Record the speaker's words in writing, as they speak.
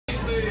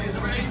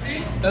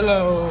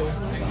Hello,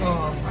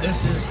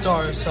 this is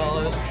Star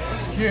Solace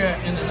here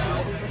at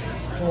In-N-Out.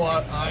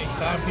 What I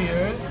have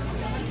here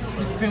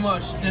is pretty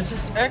much, this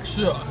is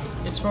extra,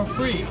 it's for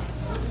free.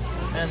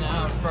 And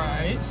I have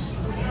fries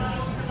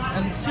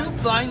and 2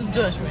 blind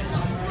judgments.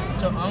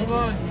 So I'm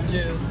gonna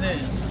do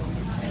this.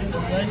 The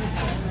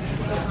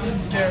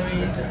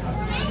legendary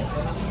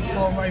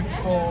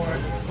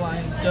 4x4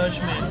 blind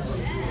judgment.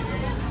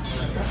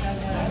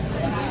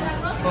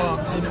 Oh,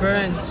 it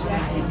burns.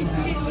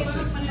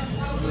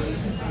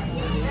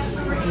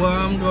 What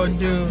I'm gonna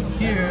do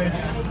here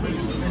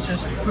is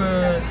just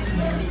put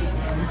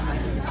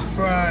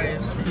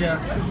fries, yeah,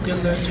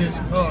 delicious.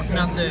 Oh,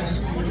 not this.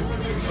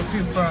 A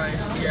few fries,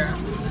 yeah.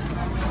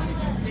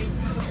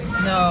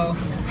 Now,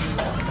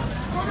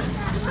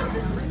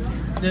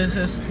 this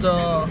is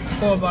the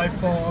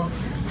 4x4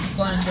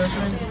 blind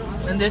judgment,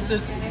 and this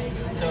is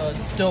the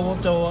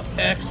double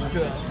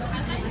extra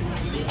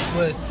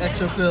with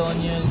extra grilled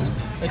onions,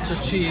 extra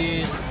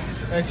cheese,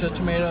 extra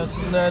tomatoes,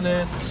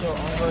 lettuce. So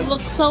I'm going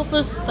Looks so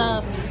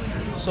stuffed.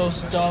 so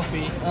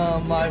stuffy.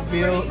 My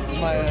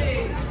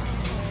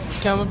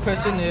camera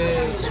person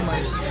is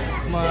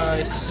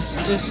my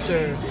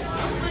sister.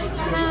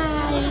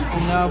 Hi.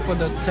 And now for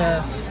the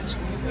test.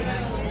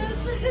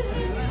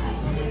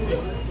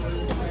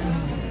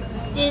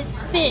 It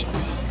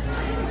fits.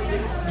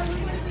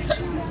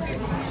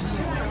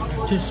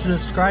 To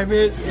describe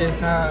it,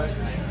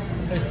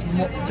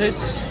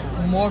 tastes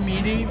more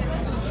meaty,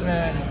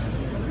 and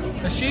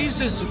the cheese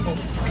is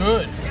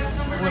good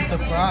with the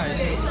fries.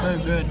 It's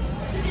very good.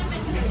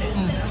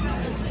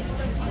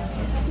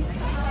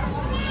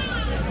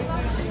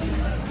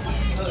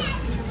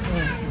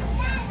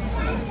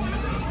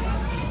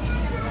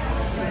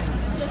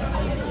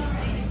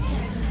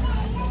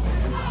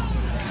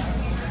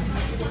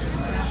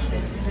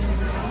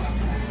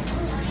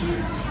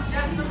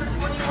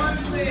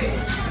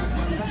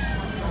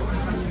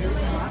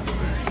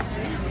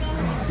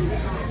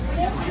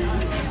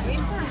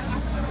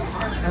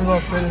 I'm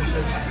gonna finish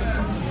it.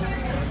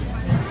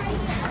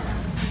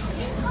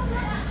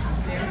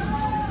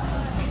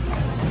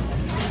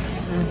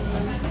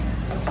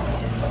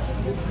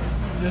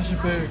 This is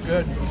very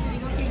good.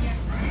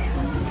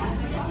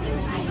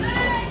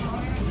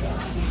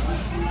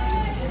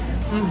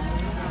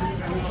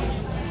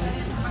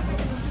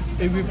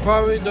 If you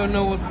probably don't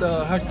know what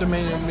the heck the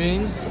menu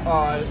means,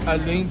 I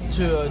linked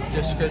to a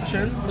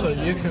description so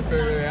you can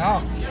figure it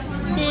out.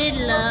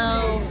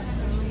 Below.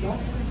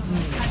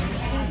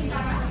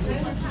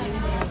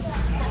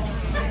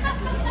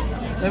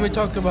 Let me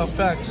talk about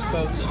facts,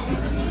 folks.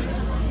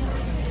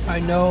 I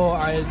know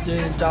I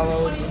didn't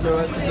download the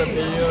rest of the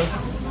video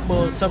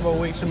for several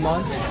weeks and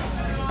months.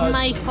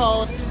 My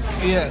fault.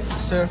 Yes,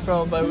 Sarah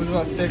fault, but we're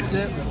gonna fix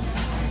it.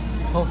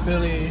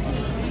 Hopefully,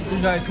 you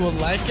guys will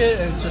like it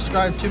and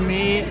subscribe to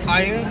me,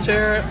 Iron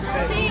Chair,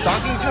 and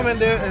Docking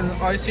Commander, and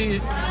RC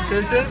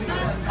Children.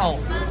 Oh,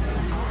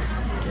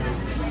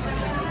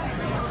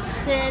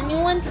 Did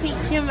anyone teach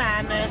you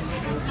manners?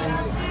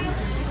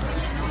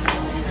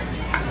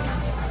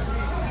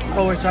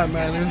 always have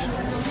manners.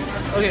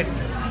 Okay,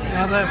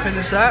 now that I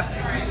finished that,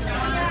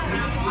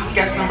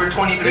 Guest number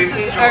 23. this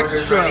is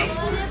extra.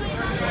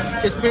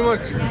 It's pretty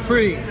much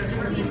free.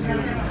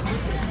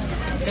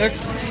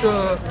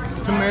 Extra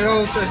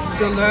tomatoes,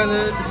 extra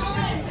lettuce,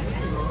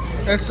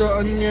 extra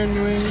onion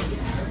ring.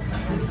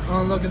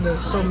 Oh, look at this,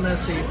 so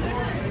messy.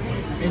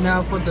 And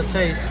now for the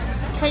taste.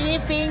 Can you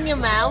be in your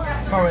mouth?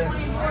 Alright.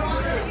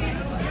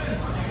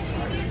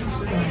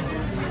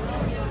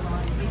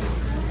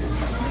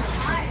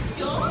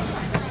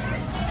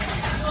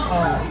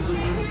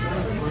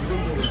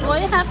 Oh, Do I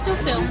have to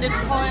film this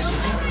part?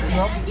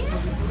 nope.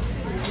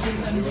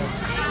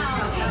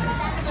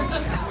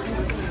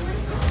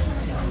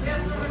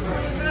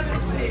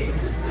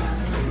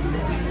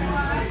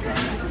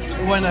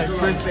 When I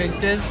first ate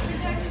this,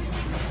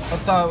 I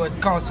thought it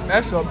would cost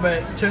extra, but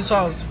it turns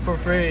out it's for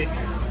free.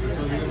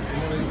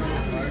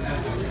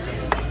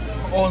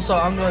 Also,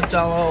 I'm gonna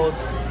download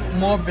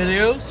more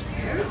videos.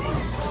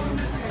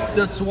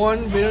 There's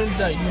one video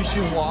that you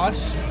should watch.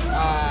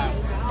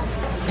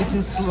 It's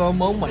in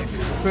slow-mo, my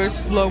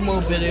first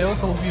slow-mo video.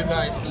 Hope you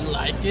guys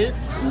like it.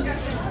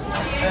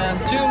 And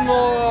 2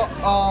 more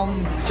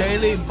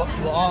daily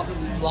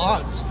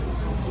vlogs.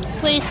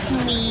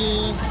 With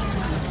me.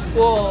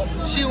 Well,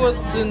 she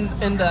wasn't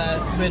in that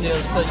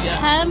videos, but yeah.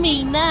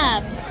 Coming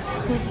up.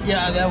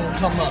 Yeah, that will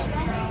come up.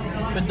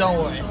 But don't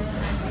worry.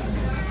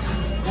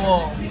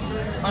 Well,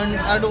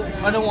 I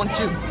don't want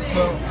to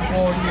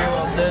bore you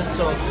of this,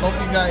 so hope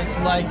you guys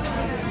like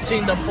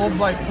seeing the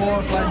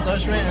 4x4 blind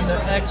judgment and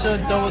the extra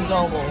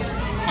double.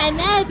 And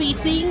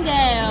everything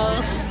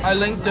else. I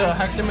linked the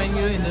hack the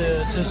menu in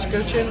the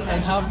description,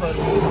 and have a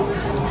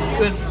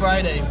good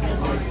Friday.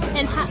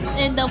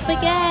 And don't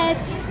forget,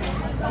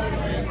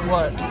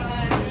 What?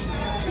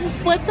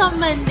 what's on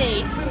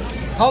Monday?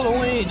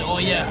 Halloween, oh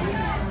yeah.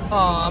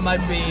 I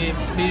might be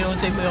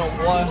videotaping on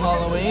what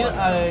Halloween.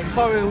 I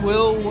probably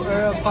will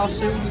wear a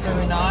costume,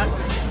 maybe not.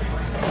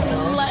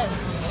 Let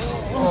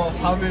Oh,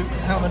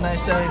 have a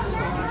nice day.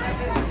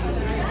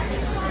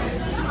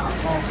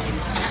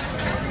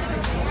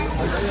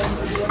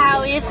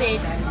 How is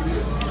it?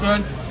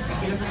 Good.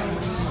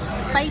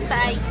 Bye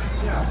bye.